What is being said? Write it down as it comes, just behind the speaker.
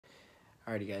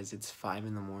Alrighty guys, it's 5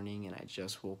 in the morning and I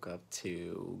just woke up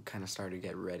to kind of start to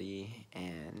get ready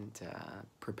and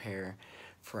prepare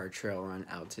for our trail run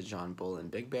out to John Bull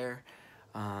and Big Bear.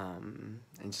 In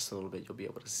just a little bit you'll be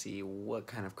able to see what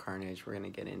kind of carnage we're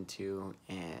going to get into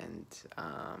and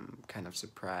kind of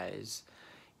surprise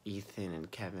Ethan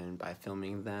and Kevin by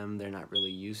filming them. They're not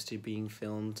really used to being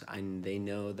filmed. They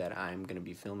know that I'm going to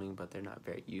be filming, but they're not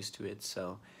very used to it,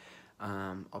 so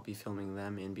I'll be filming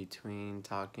them in between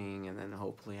talking and then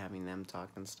hopefully having them talk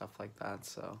and stuff like that.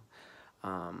 So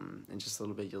in just a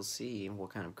little bit you'll see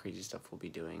what kind of crazy stuff we'll be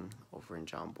doing over in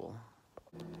John Bull.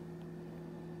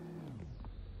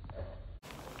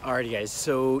 Alrighty guys,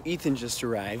 so Ethan just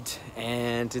arrived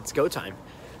and it's go time.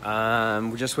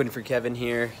 We're just waiting for Kevin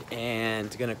here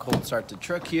and gonna cold start the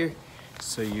truck here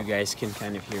so you guys can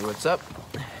kind of hear what's up.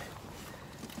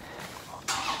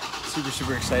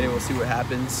 Super excited. We'll see what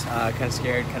happens. Kind of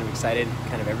scared, kind of excited,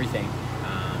 kind of everything,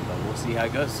 but we'll see how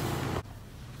it goes.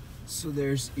 So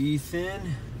there's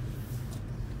Ethan.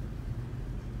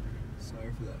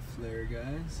 Sorry for that flare,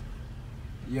 guys.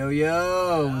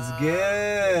 Yo, what's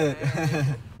good?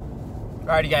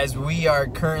 Alrighty guys, we are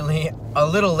currently a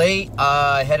little late,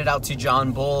 headed out to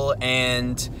John Bull,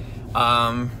 and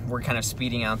we're kind of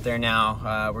speeding out there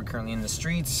now. We're currently in the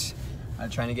streets,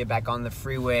 trying to get back on the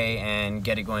freeway and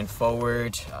get it going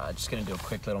forward. Just gonna do a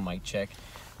quick little mic check.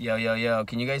 Yo,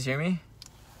 can you guys hear me?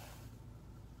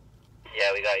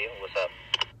 Yeah, we got you. What's up?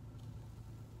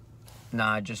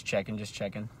 Nah, just checking,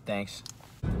 thanks.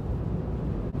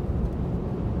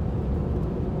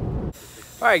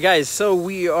 Alright guys, so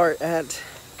we are at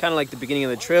kind of like the beginning of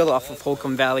the trail off of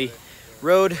Holcomb Valley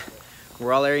Road.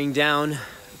 We're all airing down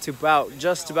to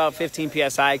just about 15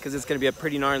 psi because it's going to be a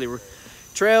pretty gnarly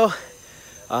trail.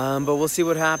 But we'll see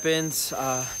what happens.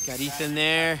 Got Ethan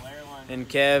there and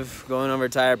Kev going over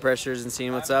tire pressures and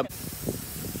seeing what's up.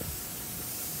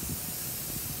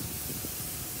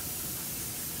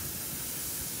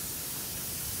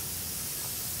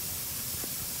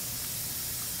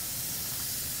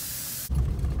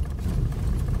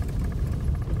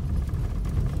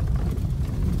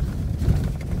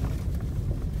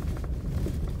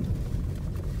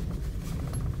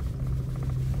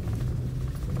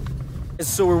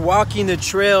 So we're walking the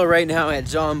trail right now at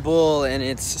John Bull and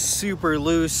it's super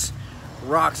loose.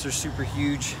 Rocks are super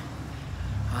huge.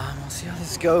 We'll see how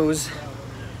this goes.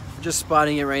 We're just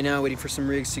spotting it right now, waiting for some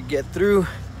rigs to get through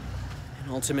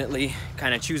and ultimately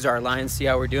kind of choose our lines, see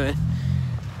how we're doing.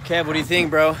 Kev, what do you think,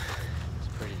 bro?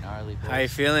 It's pretty gnarly, boys. How you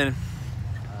feeling?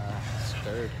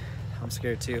 Scared. I'm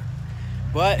scared too,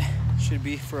 but should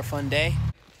be for a fun day.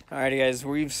 Alrighty guys,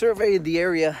 we've surveyed the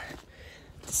area,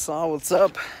 saw what's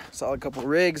up, saw a couple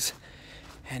rigs,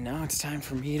 and now it's time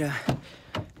for me to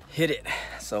hit it.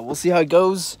 So we'll see how it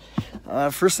goes.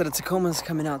 First set of Tacomas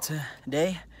coming out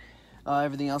today.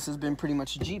 Everything else has been pretty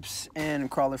much Jeeps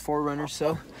and crawler 4Runners,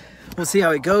 so we'll see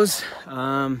how it goes.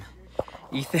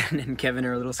 Ethan and Kevin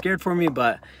are a little scared for me,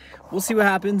 but we'll see what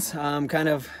happens. I'm kind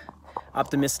of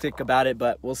optimistic about it,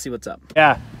 but we'll see what's up.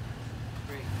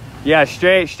 Yeah,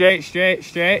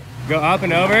 straight. Go up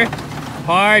and over.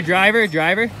 Hard, driver,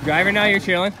 now you're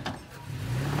chilling.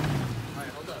 Alright,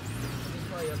 hold up.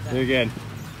 You're good.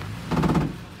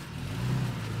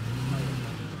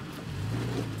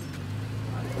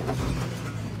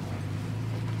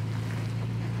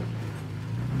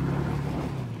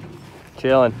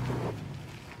 Chilling.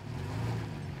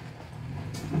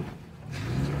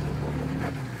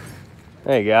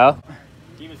 There you go.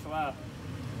 Keep it slow.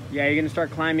 Yeah, you're gonna start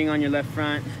climbing on your left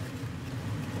front.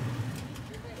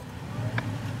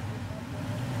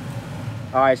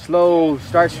 All right, slow.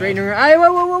 Start straightening her.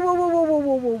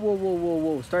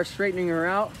 Whoa. Start straightening her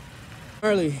out.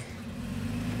 Early.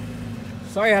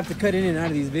 Sorry I have to cut in and out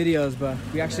of these videos, but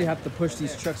we actually have to push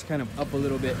these trucks kind of up a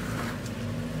little bit.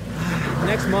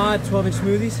 Next mod, 12-inch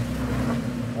smoothies.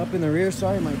 Up in the rear.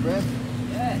 Sorry, my breath.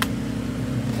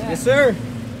 Yes, sir.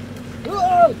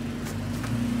 Whoa.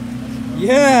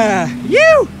 Yeah.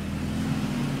 You.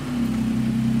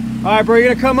 All right, bro. You're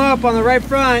gonna come up on the right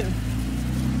front.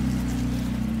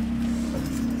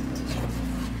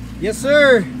 Yes,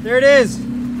 sir. There it is.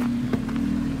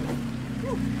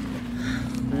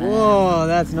 Whoa,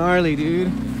 that's gnarly,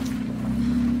 dude.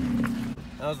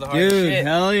 That was the hardest Dude, shit.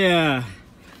 hell yeah.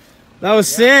 That was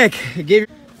sick. It gave.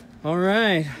 All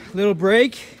right, little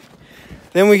break.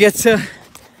 Then we get to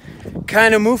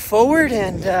kind of move forward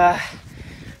and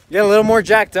get a little more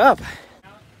jacked up. Yeah,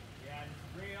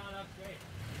 just bring it on up straight.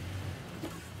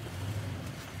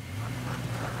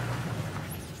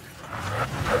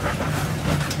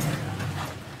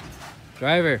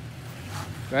 Driver.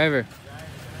 Driver.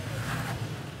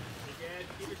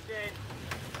 Keep it straight.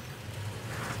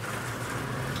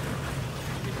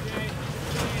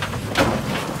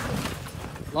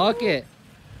 Lock it.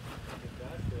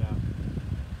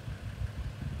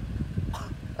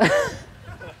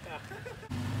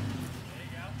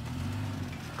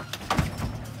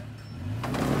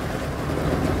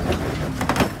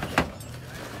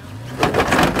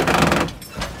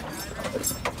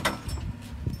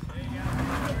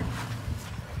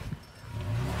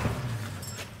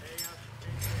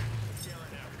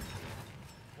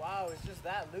 Wow, it's just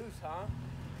that loose, huh?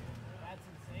 That's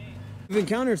insane. We've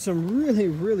encountered some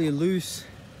really loose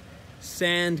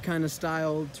sand kind of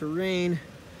style terrain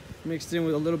mixed in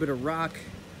with a little bit of rock.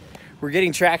 We're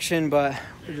getting traction, but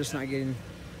we're just not getting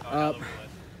up.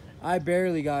 I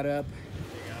barely got up,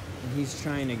 and he's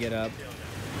trying to get up.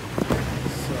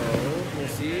 So we'll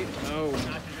see. Oh,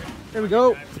 there we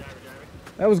go.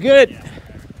 That was good.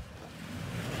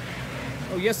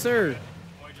 Oh, yes, sir.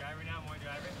 More driver now, more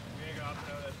driver. You're gonna go up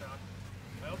and over the top.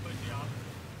 We'll push you off.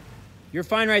 You're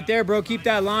fine right there, bro. Keep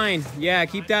that line. Yeah,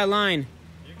 keep that line.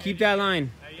 Keep that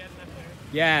line. Now you got enough there.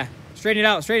 Yeah. Straighten it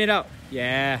out. Straighten it out.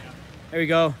 Yeah. There we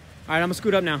go. All right, I'm gonna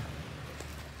scoot up now.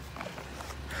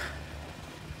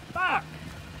 Fuck.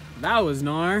 That was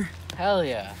gnar. Hell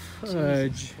yeah.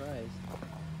 Fudge. Jesus Christ.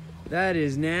 That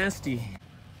is nasty.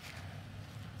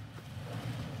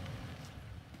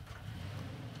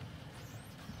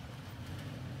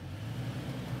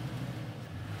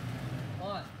 Come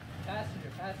on.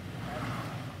 Passenger, passenger, passenger.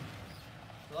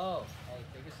 Slow. Hey,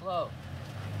 take it slow.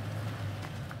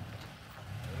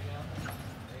 There you go.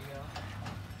 There you go.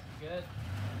 Good.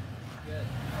 Good.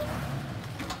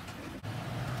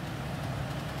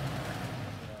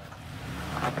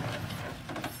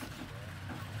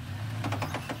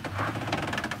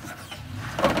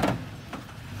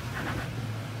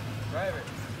 Driver.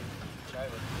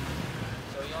 Driver.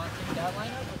 So you want to take that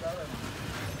line up or the other one?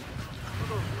 We'll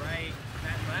go right.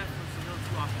 That left was a little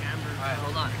too off camber. Alright,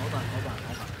 hold on.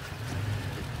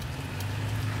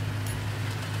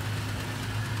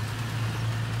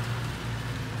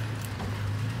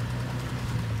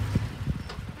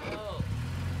 Whoa.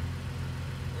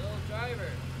 Little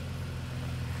driver.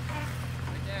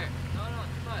 Right there. No,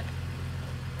 too much.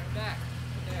 Turn back.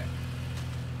 Right there.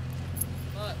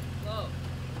 Look, slow.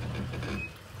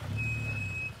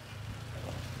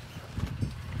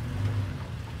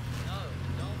 No,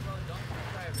 don't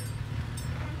driver.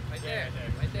 Right there,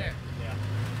 right there. Yeah.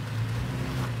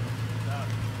 There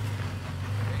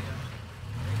you go.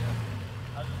 There you go.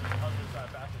 I'll just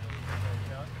drive back and keep going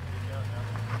now.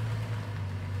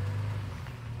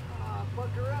 Ah,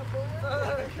 fuck her up, boy.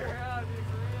 Fuck her out, dude,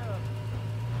 for real.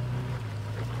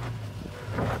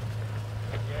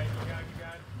 Yeah, you got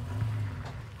it.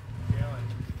 Feeling.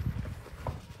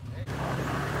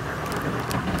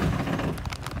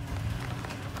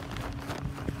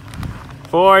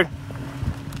 Forward.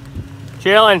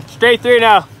 Chilling. Straight through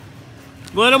now.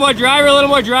 A little more driver, a little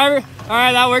more driver. All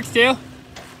right, that works too.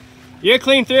 You're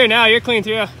clean through now. You're clean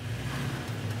through.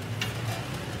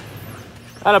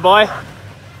 Atta boy.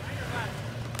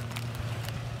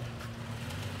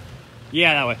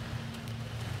 Yeah, that way.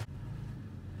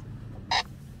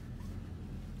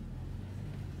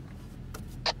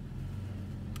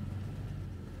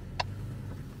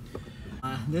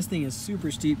 This thing is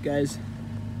super steep, guys.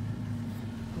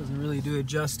 Doesn't really do it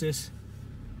justice.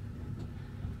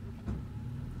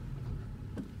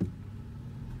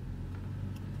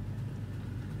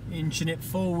 Inching it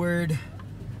forward.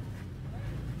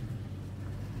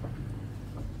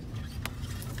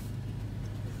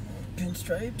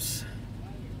 Pinstripes.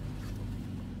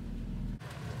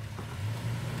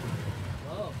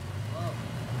 Whoa.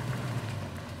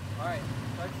 Alright,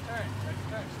 start to turn.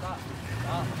 Stop.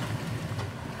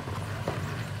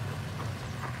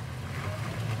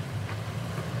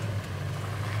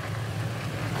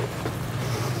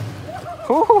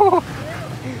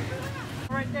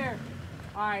 Right there.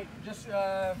 All right, just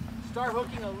start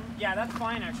hooking. Yeah, that's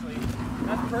fine actually.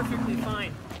 That's perfectly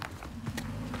fine.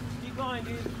 Keep going,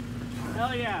 dude.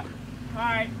 Hell yeah. All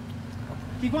right.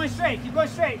 Keep going straight,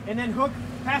 and then hook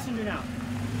passenger now.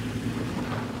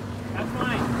 That's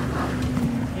fine.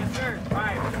 Yes, sir. All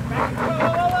right. Back,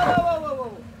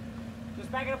 whoa.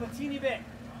 Just back it up a teeny bit.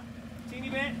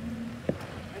 And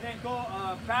then go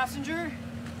passenger.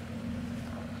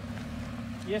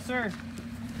 Yes, sir.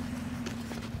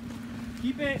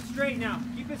 Keep it straight now.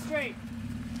 Keep it straight.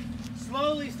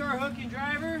 Slowly start hooking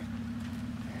driver.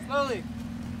 Slowly.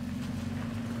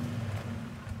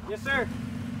 Yes, sir.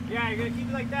 Yeah, you're gonna keep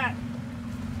it like that.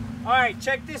 All right,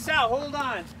 check this out. Hold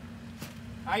on.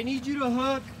 I need you to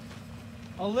hook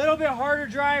a little bit harder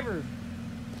driver.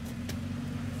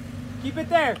 Keep it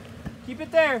there. Keep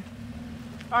it there.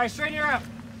 All right, straighten her up.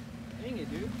 Dang it,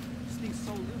 dude. This thing's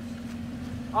so loose.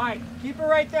 All right, keep her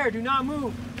right there. Do not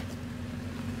move.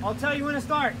 I'll tell you when to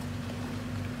start.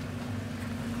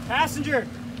 Passenger.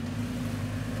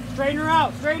 Straighten her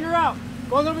out. Straighten her out.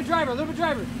 Go a little bit driver. A little bit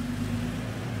driver.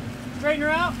 Straighten her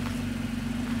out.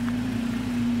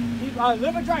 Keep a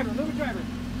little bit driver. A little bit driver.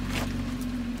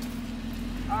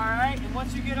 All right, and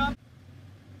once you get up.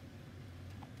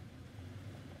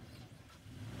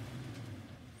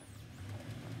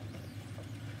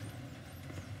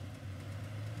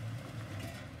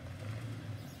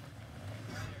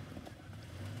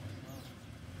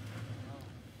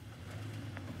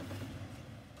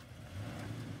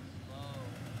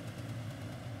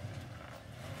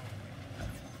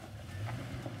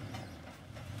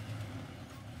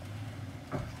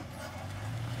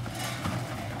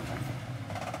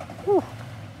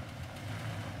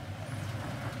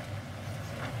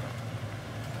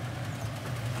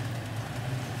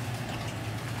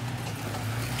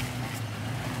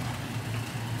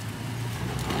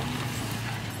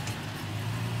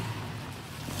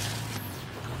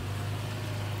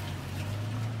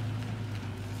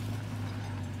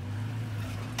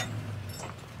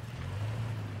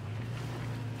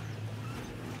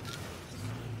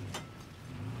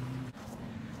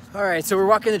 All right, so we're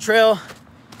walking the trail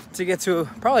to get to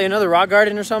probably another rock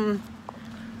garden or something.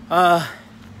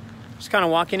 Just kind of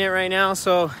walking it right now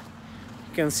so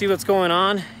you can see what's going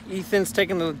on. Ethan's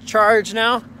taking the charge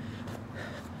now.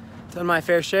 Done my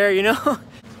fair share, you know.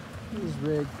 This is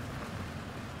rig.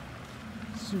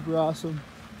 Super awesome.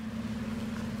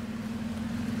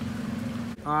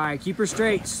 All right, keep her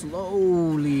straight,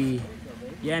 slowly.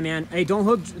 Yeah, man. Hey, don't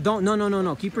hook. Don't.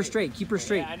 No. Keep her straight. Keep her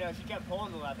straight. Yeah, I know. She kept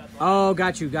pulling the left. That's why. Oh,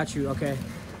 got you. Okay.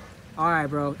 All right,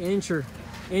 bro. Inch her.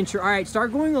 All right,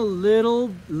 start going a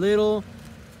little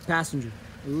passenger.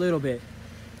 A little bit.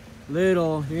 You're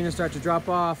gonna start to drop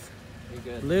off. You're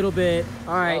good. Little bit.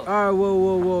 All right. All right.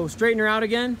 Whoa. Straighten her out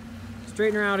again.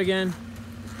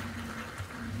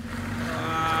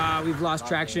 Ah, we've lost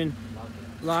traction.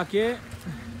 Lock it.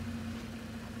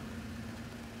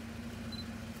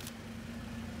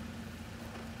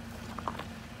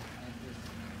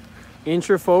 Inch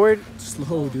her forward.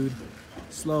 Slow, dude.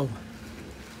 Slow.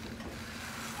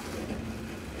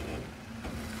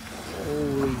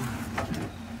 Holy.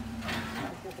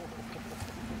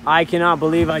 I cannot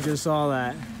believe I just saw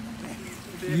that.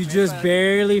 You just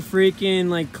barely freaking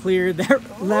like cleared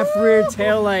that left rear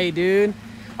tail light, dude.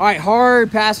 All right,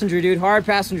 hard passenger, dude. Hard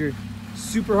passenger.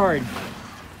 Super hard.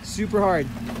 Keep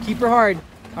her hard.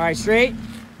 All right, straight.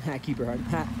 Keep her hard.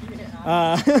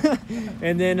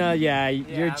 And then, yeah,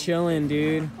 you're chilling,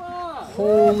 dude.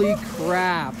 Holy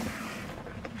crap.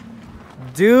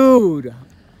 Dude,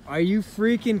 are you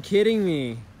freaking kidding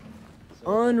me?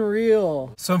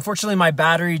 Unreal. So unfortunately my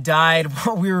battery died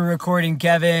while we were recording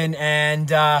Kevin,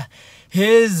 and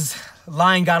his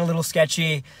line got a little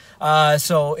sketchy.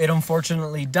 So it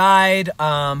unfortunately died,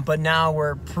 but now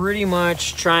we're pretty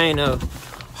much trying to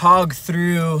hog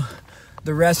through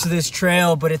the rest of this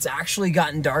trail, but it's actually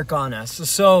gotten dark on us.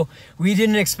 So we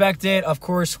didn't expect it. Of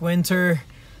course, winter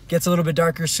gets a little bit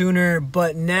darker sooner,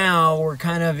 but now we're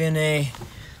kind of in a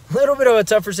little bit of a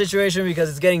tougher situation because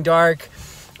it's getting dark.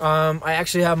 I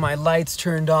actually have my lights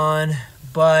turned on,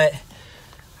 but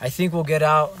I think we'll get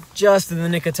out just in the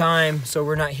nick of time so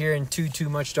we're not here in too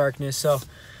much darkness. So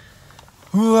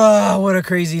what a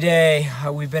crazy day.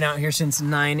 We've been out here since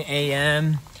 9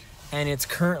 a.m. and it's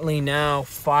currently now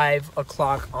 5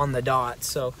 o'clock on the dot.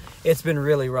 So it's been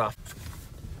really rough.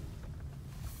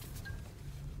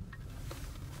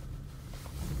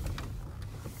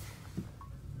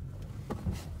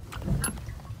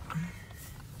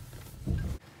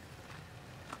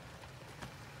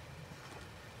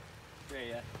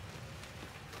 Yeah.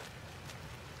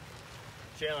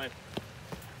 Chilling.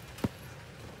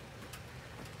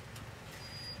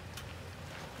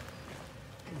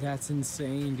 That's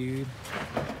insane, dude.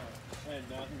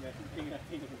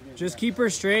 Just keep her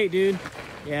straight, dude.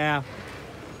 Yeah.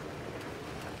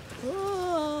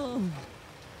 Oh.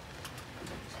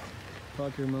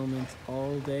 Fucker moments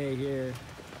all day here.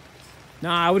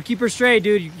 Nah, I would keep her straight,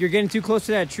 dude. You're getting too close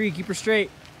to that tree. Keep her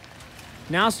straight.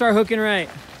 Now start hooking right.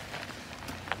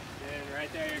 And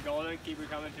right there, you're golden. Keep her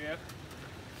coming through.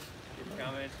 Keep her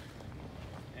coming.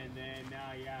 And then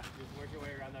now, yeah, just work your way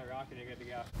around that rock and you're good to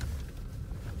go.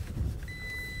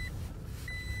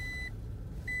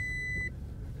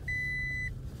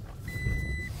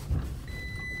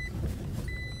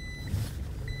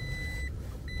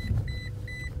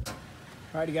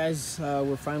 Alrighty guys,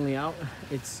 we're finally out.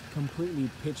 It's completely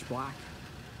pitch black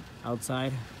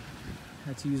outside.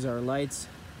 Had to use our lights.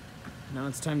 Now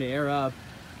it's time to air up.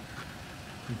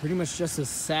 and pretty much just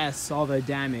assess all the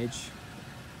damage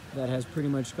that has pretty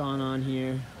much gone on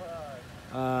here,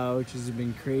 which has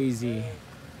been crazy.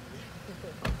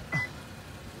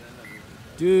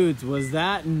 Dudes, was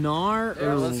that gnar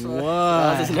or what?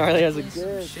 That was as gnarly as it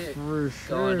Good, shit for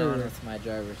going on sure. with my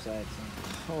driver's side.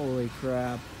 So. Holy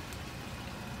crap.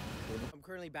 I'm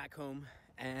currently back home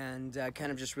and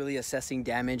kind of just really assessing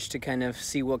damage to kind of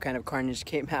see what kind of carnage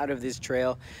came out of this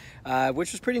trail,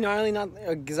 which was pretty gnarly. Not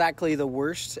exactly the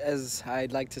worst, as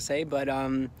I'd like to say, but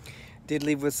did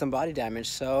leave with some body damage,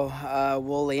 so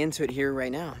we'll lay into it here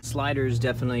right now. Sliders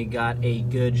definitely got a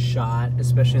good shot,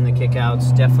 especially in the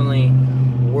kickouts. Definitely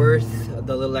worth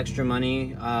the little extra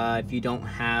money. If you don't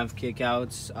have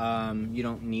kickouts, you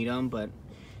don't need them, but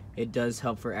it does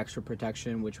help for extra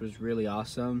protection, which was really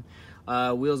awesome.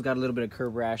 Wheels got a little bit of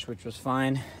curb rash, which was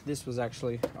fine. This was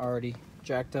actually already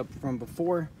jacked up from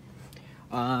before.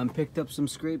 Picked up some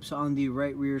scrapes on the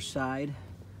right rear side.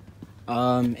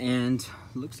 And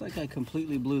looks like I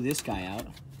completely blew this guy out.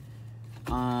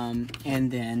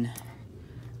 And then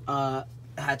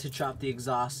had to chop the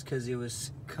exhaust because it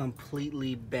was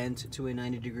completely bent to a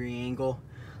 90-degree angle.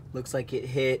 Looks like it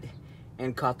hit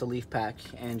and caught the leaf pack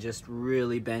and just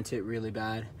really bent it really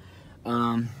bad.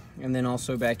 And then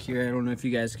also back here, I don't know if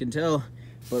you guys can tell,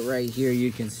 but right here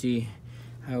you can see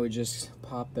how it just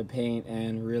popped the paint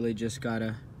and really just got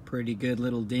a pretty good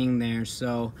little ding there.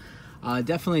 So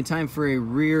definitely time for a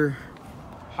rear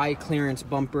high clearance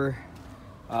bumper,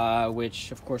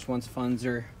 which of course once funds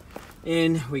are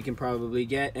in we can probably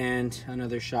get, and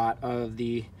another shot of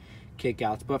the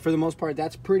kickouts. But for the most part,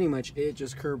 that's pretty much it,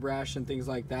 just curb rash and things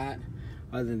like that.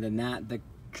 Other than that, the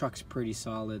truck's pretty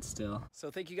solid still. So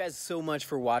thank you guys so much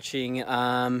for watching.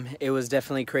 It was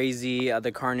definitely crazy.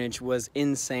 The carnage was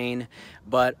insane,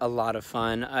 but a lot of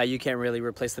fun. You can't really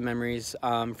replace the memories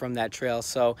from that trail.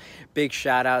 So big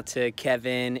shout out to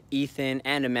Kevin, Ethan,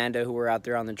 and Amanda, who were out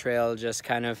there on the trail just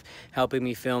kind of helping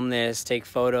me film this, take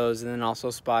photos, and then also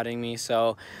spotting me.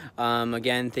 So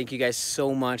again, thank you guys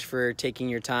so much for taking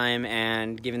your time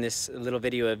and giving this little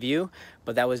video a view.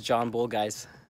 But that was John Bull, guys.